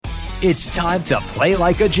It's time to play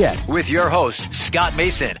like a Jet with your host, Scott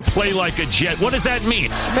Mason. Play like a Jet. What does that mean?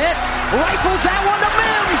 Smith rifles that one to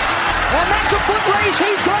Mims. And that's a foot race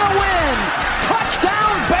he's going to win.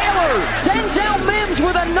 Touchdown Baylor. Denzel Mims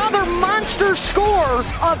with another monster score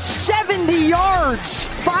of 70 yards.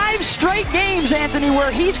 5 straight games, Anthony, where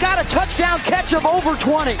he's got a touchdown catch of over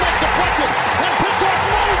 20. That's deflected and picked up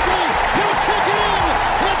Mosley. He'll take it in.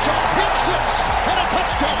 It's a pick six and a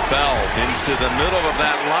touchdown. Bell into the middle of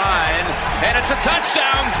that line, and it's a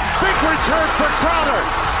touchdown. Big return for Crowder.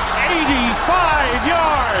 85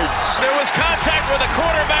 yards. There was contact with the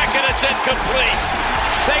quarterback, and it's incomplete.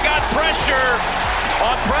 They got pressure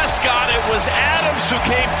on Prescott. It was Adams who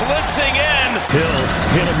came blitzing in. Hill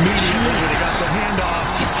hit immediately when he got the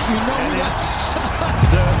handoff. You know and what's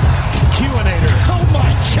the Q-inator. Oh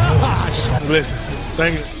my gosh. Listen,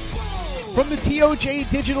 thank you. From the TOJ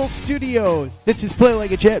Digital Studio, this is Play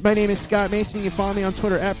Like a Jet. My name is Scott Mason. You can follow me on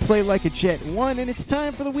Twitter at PlayLikeAJet1, and it's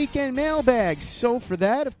time for the weekend mailbag. So for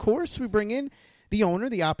that, of course, we bring in the owner,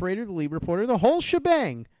 the operator, the lead reporter, the whole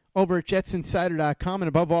shebang over at JetsInsider.com, and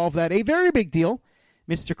above all of that, a very big deal,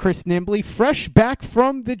 Mr. Chris Nimbley, fresh back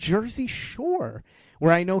from the Jersey Shore,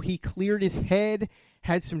 where I know he cleared his head,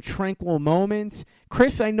 had some tranquil moments.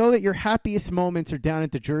 Chris, I know that your happiest moments are down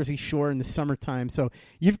at the Jersey Shore in the summertime, so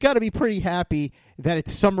you've got to be pretty happy that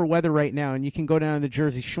it's summer weather right now and you can go down to the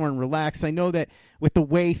Jersey Shore and relax. I know that with the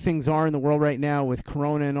way things are in the world right now with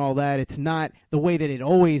Corona and all that, it's not the way that it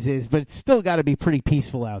always is, but it's still got to be pretty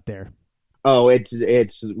peaceful out there. Oh, it's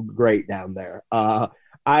great down there.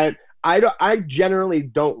 I generally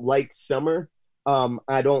don't like summer.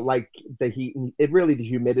 I don't like the heat. The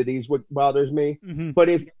humidity is what bothers me. Mm-hmm. But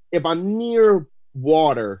if I'm near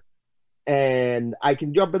water and I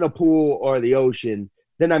can jump in a pool or the ocean,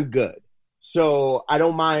 then I'm good. So I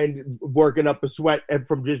don't mind working up a sweat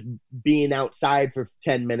from just being outside for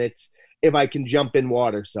 10 minutes if I can jump in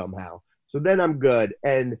water somehow. So then I'm good.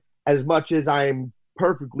 And as much as I'm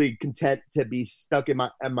perfectly content to be stuck in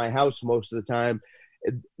my house most of the time,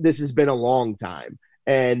 this has been a long time.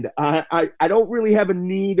 And I don't really have a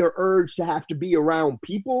need or urge to have to be around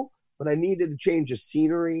people, but I needed to change of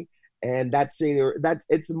scenery, and that scenery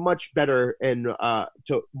it's much better and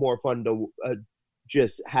more fun to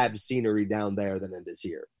just have scenery down there than it is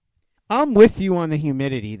here. I'm with you on the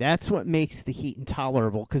humidity. That's what makes the heat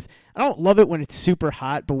intolerable, because I don't love it when it's super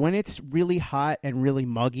hot, but when it's really hot and really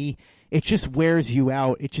muggy, it just wears you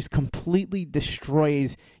out. It just completely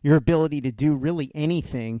destroys your ability to do really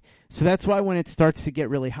anything. So that's why when it starts to get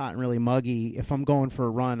really hot and really muggy, if I'm going for a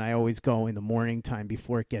run, I always go in the morning time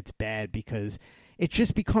before it gets bad, because it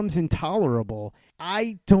just becomes intolerable.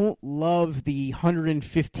 I don't love the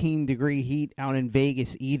 115-degree heat out in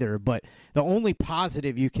Vegas either, but the only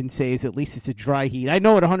positive you can say is at least it's a dry heat. I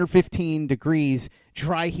know at 115 degrees,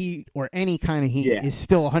 dry heat or any kind of heat is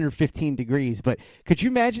still 115 degrees, but could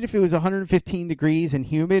you imagine if it was 115 degrees and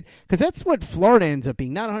humid? Because that's what Florida ends up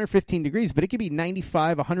being, not 115 degrees, but it could be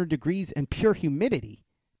 95, 100 degrees and pure humidity.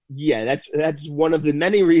 Yeah, that's one of the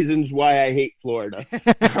many reasons why I hate Florida.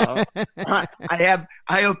 I have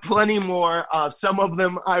plenty more. Some of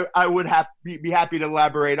them I would be happy to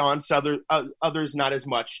elaborate on. So others not as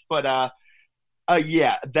much. But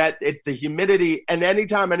that it's the humidity. And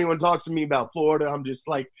anytime anyone talks to me about Florida, I'm just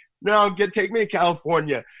like, no, take me to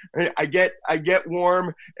California. I get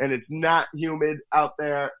warm and it's not humid out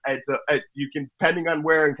there. You can, depending on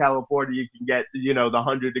where in California, you can get the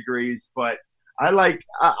 100 degrees, but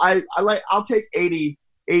I'll take 80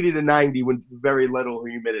 to 90 with very little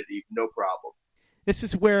humidity, no problem. This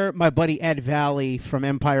is where my buddy Ed Valley from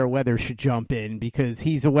Empire Weather should jump in, because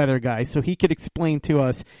he's a weather guy, so he could explain to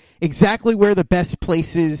us exactly where the best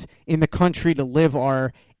places in the country to live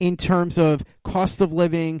are in terms of cost of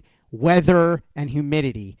living, weather, and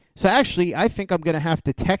humidity. So actually, I think I'm going to have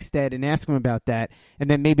to text Ed and ask him about that, and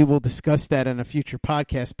then maybe we'll discuss that on a future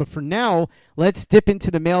podcast. But for now, let's dip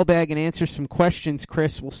into the mailbag and answer some questions,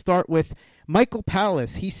 Chris. We'll start with Michael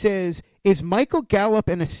Pallas. He says, is Michael Gallup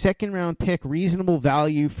and a second-round pick reasonable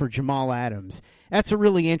value for Jamal Adams? That's a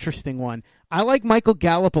really interesting one. I like Michael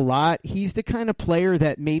Gallup a lot. He's the kind of player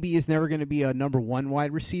that maybe is never going to be a number 1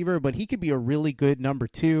 wide receiver, but he could be a really good number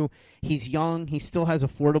 2. He's young. He still has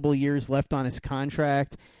affordable years left on his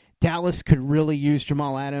contract. Dallas could really use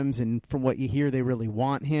Jamal Adams, and from what you hear, they really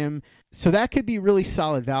want him. So that could be really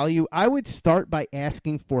solid value. I would start by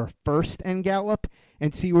asking for a first and Gallup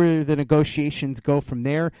and see where the negotiations go from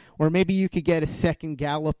there. Or maybe you could get a second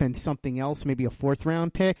Gallup and something else, maybe a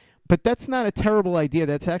 4th-round pick. but that's not a terrible idea.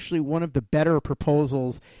 That's actually one of the better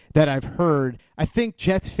proposals that I've heard. I think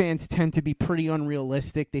Jets fans tend to be pretty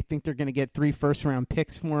unrealistic. They think they're going to get 3 first-round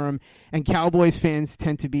picks for him, and Cowboys fans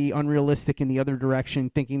tend to be unrealistic in the other direction,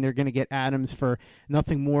 thinking they're going to get Adams for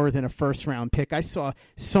nothing more than a first-round pick. I saw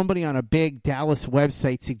somebody on a big Dallas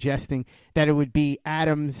website suggesting that it would be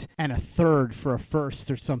Adams and a third for a first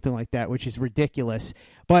or something like that, which is ridiculous.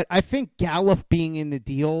 But I think Gallup being in the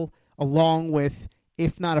deal, along with,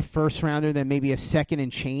 if not a first-rounder, then maybe a second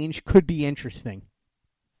and change, could be interesting.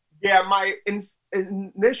 Yeah, my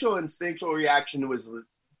initial instinctual reaction was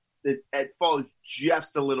it falls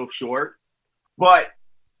just a little short. But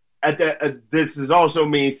this is also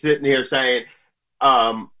me sitting here saying,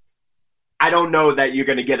 I don't know that you're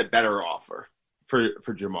going to get a better offer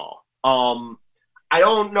for Jamal. I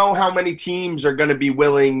don't know how many teams are going to be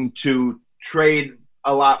willing to trade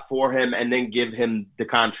a lot for him and then give him the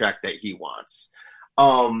contract that he wants.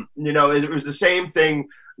 It was the same thing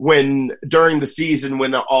when during the season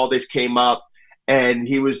when all this came up and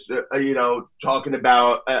he was, talking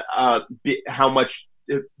about how much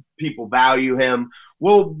people value him.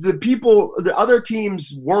 Well, the other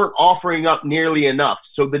teams weren't offering up nearly enough.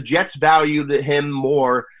 So the Jets valued him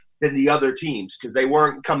more than the other teams because they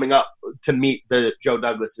weren't coming up to meet the Joe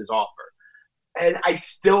Douglas's offer. And I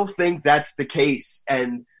still think that's the case.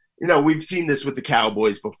 And, we've seen this with the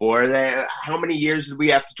Cowboys before. How many years did we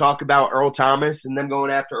have to talk about Earl Thomas and them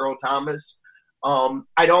going after Earl Thomas?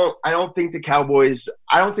 I don't think the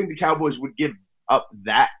Cowboys would give up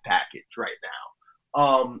that package right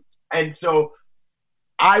now. And so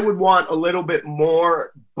I would want a little bit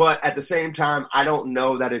more, but at the same time, I don't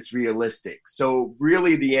know that it's realistic. So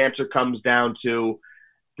really the answer comes down to,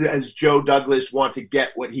 does Joe Douglas want to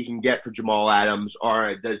get what he can get for Jamal Adams,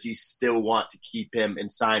 or does he still want to keep him and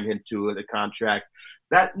sign him to the contract?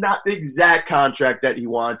 That not the exact contract that he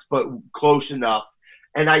wants, but close enough.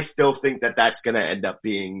 And I still think that that's going to end up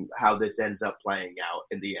being how this ends up playing out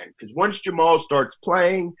in the end. Because once Jamal starts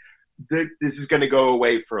playing, this is going to go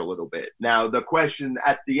away for a little bit. Now, the question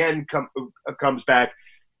at the end comes back,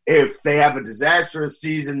 if they have a disastrous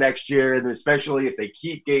season next year, and especially if they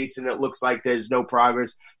keep Gase and it looks like there's no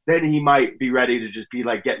progress, then he might be ready to just be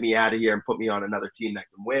like, get me out of here and put me on another team that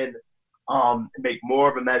can win, and make more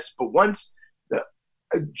of a mess. But once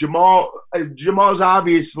Jamal's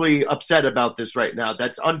obviously upset about this right now.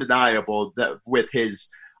 That's undeniable that with his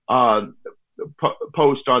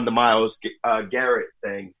post on the Myles Garrett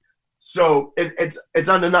thing. So it's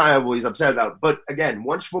undeniable he's upset about it. But again,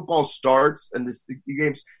 once football starts and the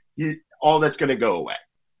games, all that's going to go away.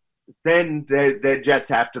 Then the Jets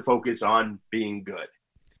have to focus on being good.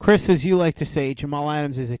 Chris, as you like to say, Jamal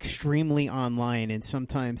Adams is extremely online, and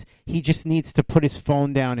sometimes he just needs to put his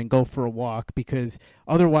phone down and go for a walk because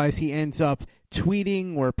otherwise he ends up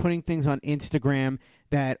tweeting or putting things on Instagram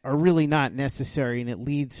that are really not necessary, and it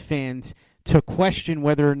leads fans to question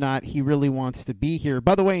whether or not he really wants to be here.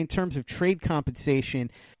 By the way, in terms of trade compensation,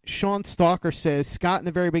 Sean Stalker says, Scott and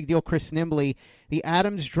the very big deal, Chris Nimbley, the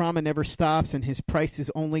Adams drama never stops and his price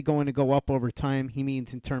is only going to go up over time. He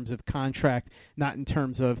means in terms of contract, not in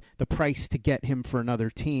terms of the price to get him for another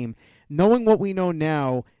team. Knowing what we know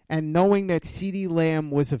now and knowing that CeeDee Lamb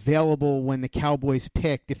was available when the Cowboys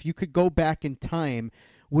picked, if you could go back in time,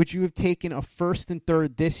 would you have taken a first and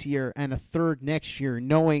third this year and a third next year,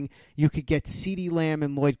 knowing you could get CeeDee Lamb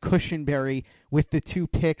and Lloyd Cushenberry with the 2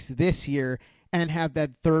 picks this year and have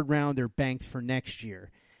that third rounder banked for next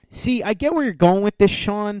year? See, I get where you're going with this,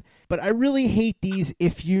 Sean, but I really hate these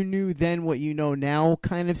if you knew then what you know now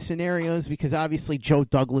kind of scenarios because obviously Joe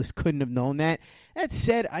Douglas couldn't have known that. That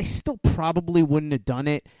said, I still probably wouldn't have done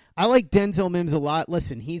it. I like Denzel Mims a lot.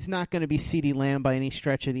 Listen, he's not going to be CeeDee Lamb by any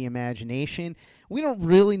stretch of the imagination. We don't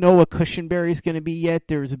really know what Cushenberry is going to be yet.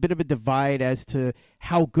 There's a bit of a divide as to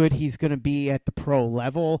how good he's going to be at the pro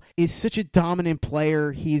level. He's such a dominant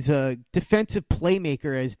player. He's a defensive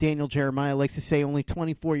playmaker, as Daniel Jeremiah likes to say, only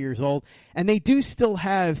 24 years old. And they do still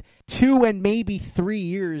have 2 and maybe 3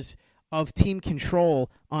 years of team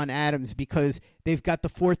control on Adams because they've got the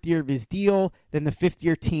 4th year of his deal, then the 5th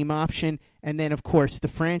year team option, and then, of course, the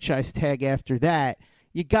franchise tag after that.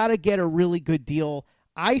 You got to get a really good deal.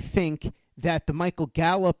 I think that the Michael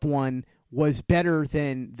Gallup one was better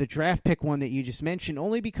than the draft pick one that you just mentioned,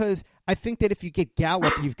 only because I think that if you get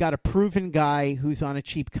Gallup, you've got a proven guy who's on a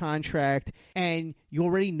cheap contract, and you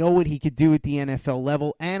already know what he could do at the NFL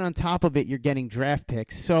level, and on top of it, you're getting draft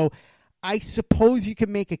picks. So I suppose you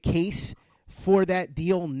can make a case for that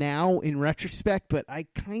deal now in retrospect, but I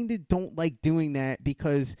kind of don't like doing that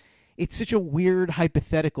because it's such a weird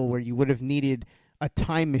hypothetical where you would have needed a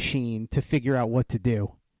time machine to figure out what to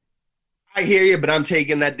do. I hear you, but I'm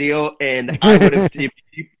taking that deal, and I would have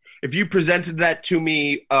if you presented that to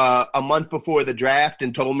me a month before the draft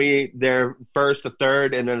and told me they're first, a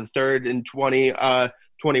third, and then a third in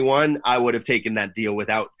 2021, I would have taken that deal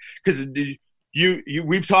without because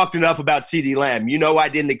we've talked enough about CeeDee Lamb. You know, I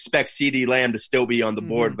didn't expect CeeDee Lamb to still be on the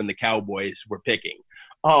board when the Cowboys were picking.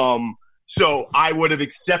 So I would have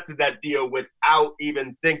accepted that deal without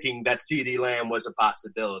even thinking that CeeDee Lamb was a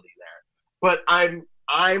possibility there. But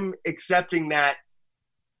I'm accepting that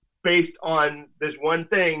based on this one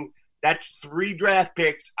thing. That's 3 draft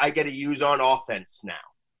picks I get to use on offense now.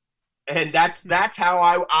 And that's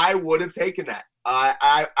how I would have taken that.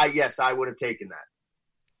 Yes, I would have taken that.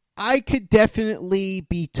 I could definitely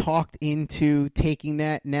be talked into taking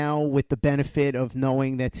that now with the benefit of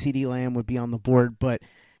knowing that CeeDee Lamb would be on the board, but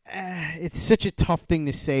it's such a tough thing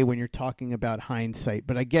to say when you're talking about hindsight.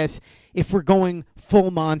 But I guess if we're going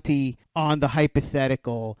full Monty on the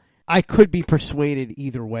hypothetical, I could be persuaded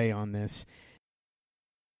either way on this.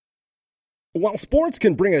 While sports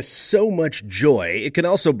can bring us so much joy, it can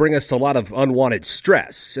also bring us a lot of unwanted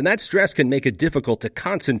stress, and that stress can make it difficult to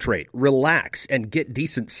concentrate, relax, and get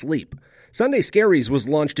decent sleep. Sunday Scaries was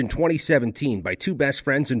launched in 2017 by 2 best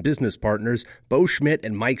friends and business partners, Bo Schmidt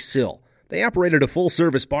and Mike Sill. They operated a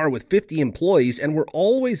full-service bar with 50 employees and were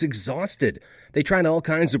always exhausted. They tried all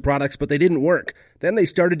kinds of products, but they didn't work. Then they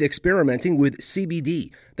started experimenting with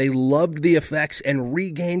CBD. They loved the effects and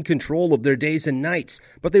regained control of their days and nights,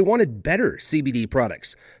 but they wanted better CBD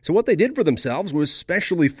products. So what they did for themselves was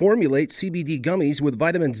specially formulate CBD gummies with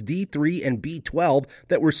vitamins D3 and B12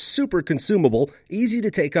 that were super consumable, easy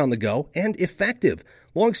to take on the go, and effective.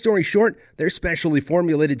 Long story short, their specially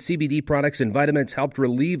formulated CBD products and vitamins helped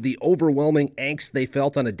relieve the overwhelming angst they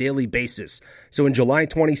felt on a daily basis. So in July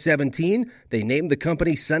 2017, they named the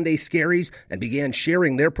company Sunday Scaries and began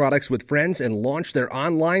sharing their products with friends and launched their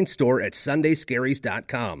online store at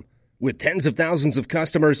sundayscaries.com. With tens of thousands of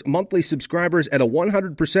customers, monthly subscribers, and a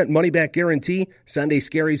 100% money-back guarantee, Sunday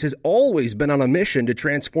Scaries has always been on a mission to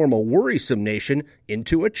transform a worrisome nation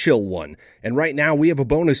into a chill one. And right now, we have a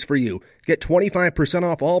bonus for you. Get 25%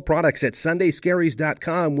 off all products at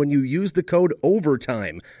sundayscaries.com when you use the code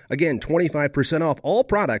OVERTIME. Again, 25% off all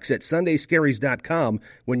products at sundayscaries.com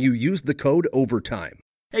when you use the code OVERTIME.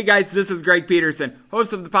 Hey guys, this is Greg Peterson,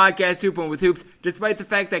 host of the podcast Hoopin' with Hoops. Despite the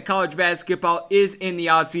fact that college basketball is in the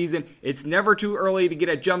off-season, it's never too early to get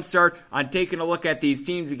a jump start on taking a look at these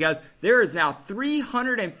teams because there is now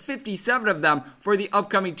 357 of them for the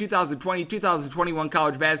upcoming 2020-2021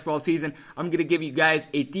 college basketball season. I'm going to give you guys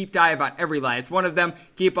a deep dive on every last one of them,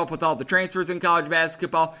 keep up with all the transfers in college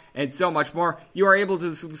basketball, and so much more. You are able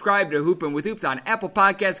to subscribe to Hoopin' with Hoops on Apple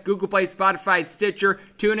Podcasts, Google Play, Spotify, Stitcher,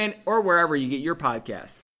 TuneIn, or wherever you get your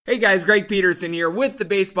podcasts. Hey guys, Greg Peterson here with the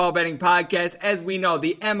Baseball Betting Podcast. As we know,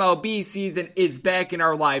 the MLB season is back in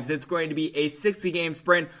our lives. It's going to be a 60-game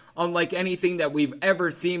sprint unlike anything that we've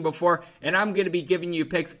ever seen before, and I'm going to be giving you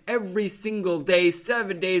picks every single day,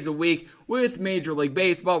 7 days a week with Major League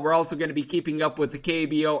Baseball. We're also going to be keeping up with the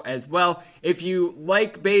KBO as well. If you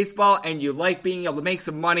like baseball and you like being able to make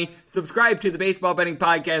some money, subscribe to the Baseball Betting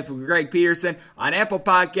Podcast with Greg Peterson on Apple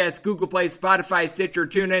Podcasts, Google Play, Spotify, Stitcher,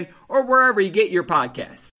 TuneIn, or wherever you get your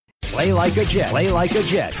podcasts. Play like a Jet. Play like a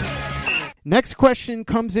Jet. Next question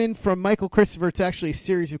comes in from Michael Christopher. It's actually a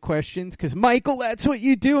series of questions because, Michael, that's what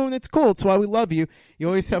you do, and it's cool. It's why we love you. You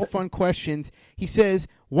always have fun questions. He says,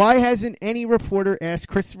 why hasn't any reporter asked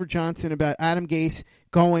Christopher Johnson about Adam Gase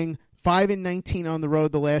going 5-19 on the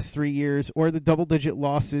road the last 3 years or the double-digit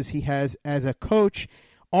losses he has as a coach?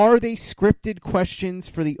 Are they scripted questions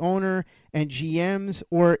for the owner and GMs,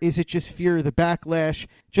 or is it just fear of the backlash?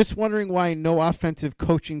 Just wondering why no offensive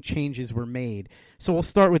coaching changes were made. So we'll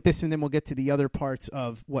start with this, and then we'll get to the other parts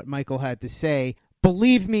of what Michael had to say.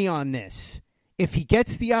 Believe me on this. If he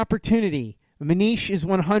gets the opportunity, Manish is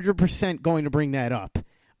 100% going to bring that up.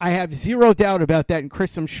 I have zero doubt about that, and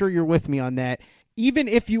Chris, I'm sure you're with me on that. Even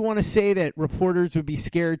if you want to say that reporters would be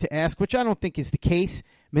scared to ask, which I don't think is the case,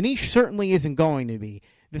 Manish certainly isn't going to be.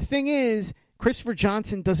 The thing is, Christopher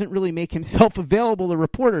Johnson doesn't really make himself available to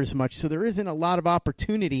reporters much, so there isn't a lot of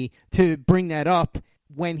opportunity to bring that up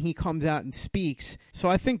when he comes out and speaks. So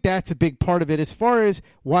I think that's a big part of it. As far as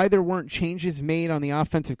why there weren't changes made on the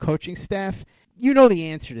offensive coaching staff, you know the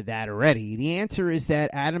answer to that already. The answer is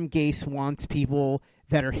that Adam Gase wants people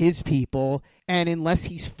that are his people, and unless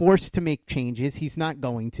he's forced to make changes, he's not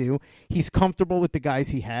going to. He's comfortable with the guys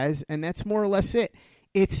he has, and that's more or less it.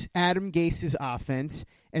 It's Adam Gase's offense,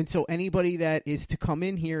 and so anybody that is to come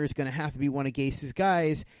in here is going to have to be one of Gase's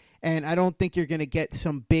guys, and I don't think you're going to get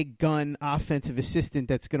some big gun offensive assistant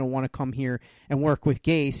that's going to want to come here and work with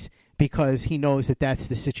Gase because he knows that that's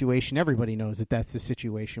the situation. Everybody knows that that's the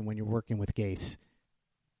situation when you're working with Gase.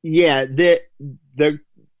 Yeah, the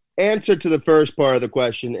answer to the first part of the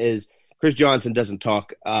question is Chris Johnson doesn't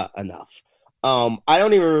talk enough. I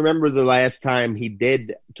don't even remember the last time he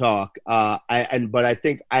did talk. But I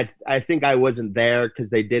think I wasn't there because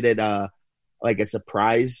they did it like a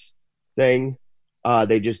surprise thing.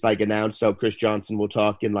 They just like announced, so Chris Johnson will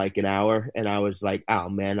talk in like an hour, and I was like, oh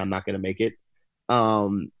man, I'm not gonna make it.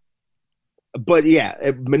 But yeah,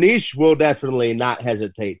 Manish will definitely not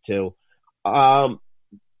hesitate to.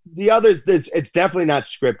 The others, it's definitely not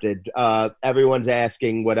scripted. Everyone's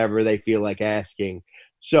asking whatever they feel like asking.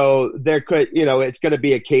 So there could, it's going to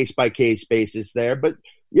be a case by case basis there. But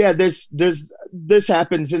yeah, this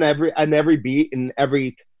happens in every beat, and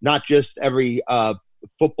not just every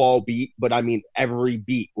football beat, but I mean every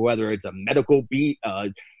beat, whether it's a medical beat,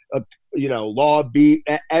 law beat,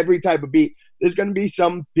 every type of beat. There's going to be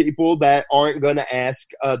some people that aren't going to ask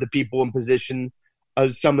the people in position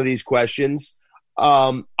some of these questions.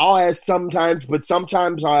 I'll ask sometimes, but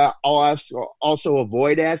sometimes I'll also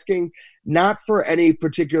avoid asking, not for any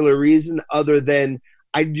particular reason other than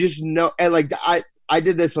I just know, and like I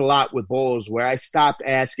did this a lot with Bowles where I stopped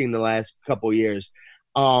asking the last couple years.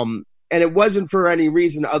 And it wasn't for any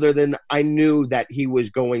reason other than I knew that he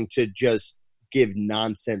was going to just give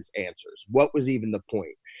nonsense answers. What was even the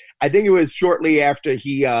point? I think it was shortly after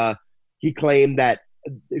he claimed that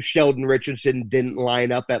Sheldon Richardson didn't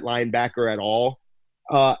line up at linebacker at all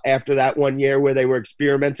after that one year where they were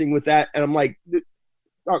experimenting with that. And I'm like,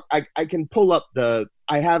 I can pull up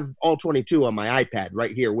I have all 22 on my iPad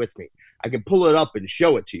right here with me. I can pull it up and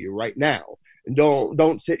show it to you right now. And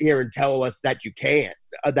don't sit here and tell us that you can't,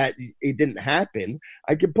 that it didn't happen.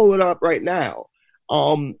 I can pull it up right now.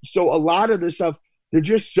 So a lot of this stuff, they're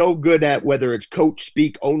just so good at, whether it's coach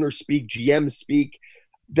speak, owner speak, GM speak,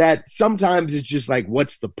 that sometimes it's just like,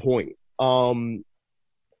 what's the point?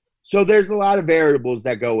 So there's a lot of variables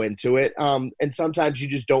that go into it. And sometimes you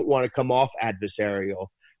just don't want to come off adversarial.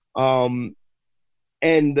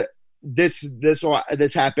 And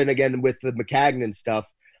this happened again with the Maccagnan stuff.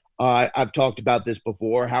 I've talked about this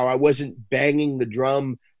before, how I wasn't banging the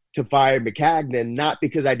drum to fire Maccagnan, not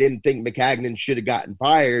because I didn't think Maccagnan should have gotten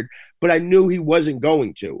fired, but I knew he wasn't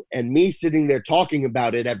going to. And me sitting there talking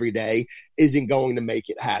about it every day isn't going to make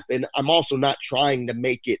it happen. I'm also not trying to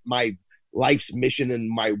make it my life's mission and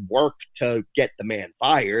my work to get the man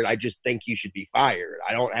fired. I just think he should be fired.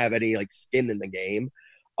 I don't have any skin in the game.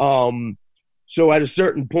 So at a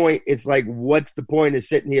certain point, it's like, what's the point of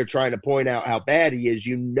sitting here trying to point out how bad he is?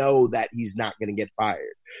 You know that he's not going to get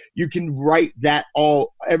fired. You can write that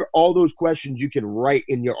all those questions you can write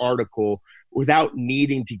in your article without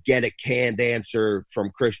needing to get a canned answer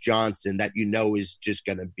from Chris Johnson that you know is just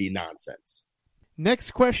going to be nonsense.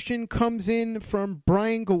 Next question comes in from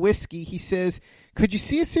Brian Gowiski. He says, could you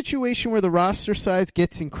see a situation where the roster size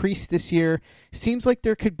gets increased this year? Seems like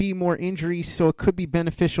there could be more injuries, so it could be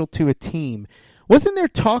beneficial to a team. Wasn't there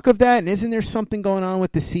talk of that, and isn't there something going on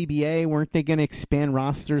with the CBA? Weren't they going to expand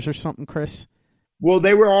rosters or something, Chris? Well,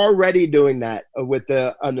 they were already doing that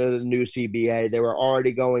under the new CBA. They were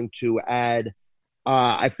already going to add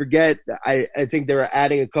I forget. I think they were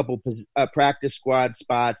adding a couple practice squad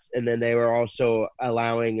spots, and then they were also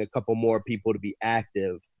allowing a couple more people to be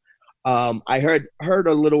active. I heard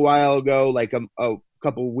a little while ago, like a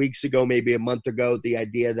couple of weeks ago, maybe a month ago, the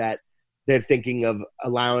idea that they're thinking of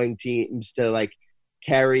allowing teams to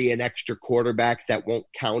carry an extra quarterback that won't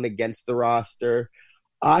count against the roster.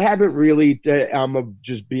 I haven't really, I'm going to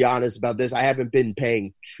just be honest about this, I haven't been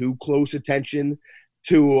paying too close attention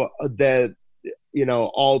to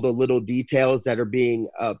all the little details that are being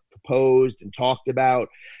proposed and talked about.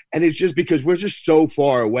 And it's just because we're just so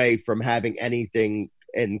far away from having anything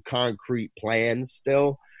in concrete plans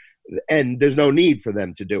still. And there's no need for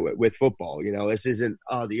them to do it with football. This isn't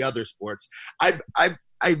the other sports.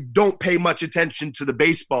 I don't pay much attention to the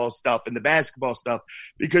baseball stuff and the basketball stuff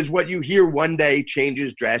because what you hear one day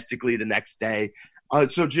changes drastically the next day.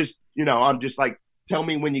 So just, I'm just like, tell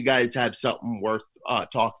me when you guys have something worth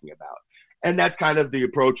talking about. And that's kind of the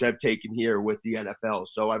approach I've taken here with the NFL.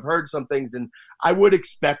 So I've heard some things, and I would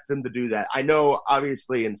expect them to do that. I know,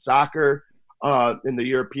 obviously, in soccer, in the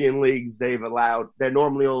European leagues, they're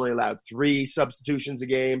normally only allowed 3 substitutions a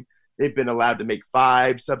game. They've been allowed to make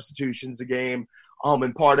 5 substitutions a game.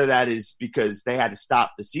 And part of that is because they had to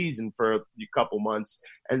stop the season for a couple months,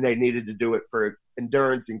 and they needed to do it for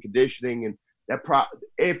endurance and conditioning. And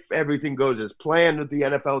if everything goes as planned with the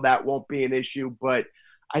NFL, that won't be an issue. But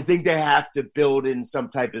I think they have to build in some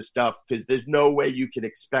type of stuff because there's no way you can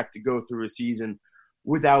expect to go through a season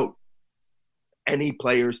without any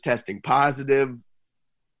players testing positive.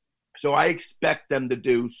 So I expect them to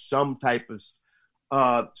do some type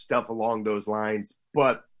of stuff along those lines,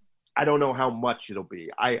 but I don't know how much it'll be.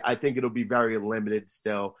 I think it'll be very limited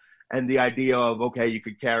still. And the idea of, okay, you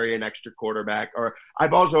could carry an extra quarterback, or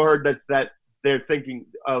I've also heard that they're thinking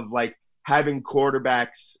of like having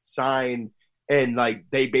quarterbacks sign and like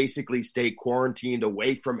they basically stay quarantined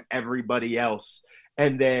away from everybody else.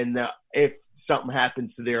 And then if something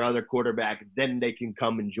happens to their other quarterback, then they can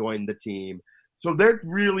come and join the team. So they're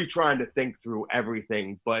really trying to think through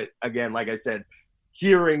everything. But again, like I said,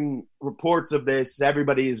 hearing reports of this,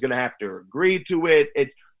 everybody is going to have to agree to it.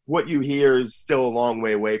 It's what you hear is still a long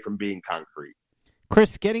way away from being concrete.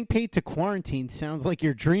 Chris, getting paid to quarantine sounds like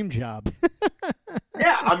your dream job.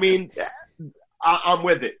 Yeah, I mean, I'm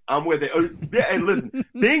with it. Yeah, and listen,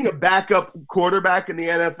 being a backup quarterback in the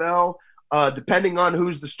NFL, depending on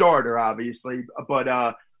who's the starter, obviously,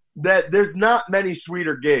 but that there's not many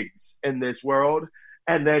sweeter gigs in this world.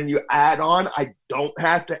 And then you add on, I don't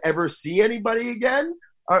have to ever see anybody again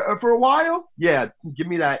for a while. Yeah, give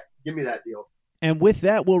me that deal. And with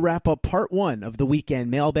that, we'll wrap up part 1 of the weekend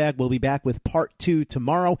mailbag. We'll be back with part 2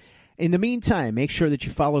 tomorrow. In the meantime, make sure that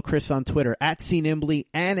you follow Chris on Twitter at CNimbley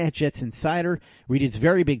and at Jets Insider. Read his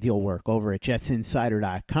very big deal work over at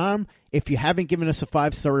jetsinsider.com. If you haven't given us a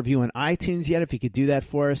 5-star review on iTunes yet, if you could do that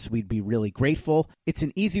for us, we'd be really grateful. It's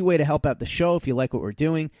an easy way to help out the show if you like what we're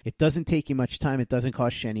doing. It doesn't take you much time. It doesn't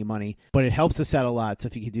cost you any money, but it helps us out a lot. So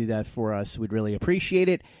if you could do that for us, we'd really appreciate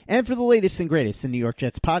it. And for the latest and greatest in New York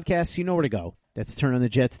Jets podcasts, you know where to go. That's Turn on the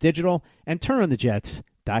Jets Digital and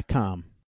turnonthejets.com.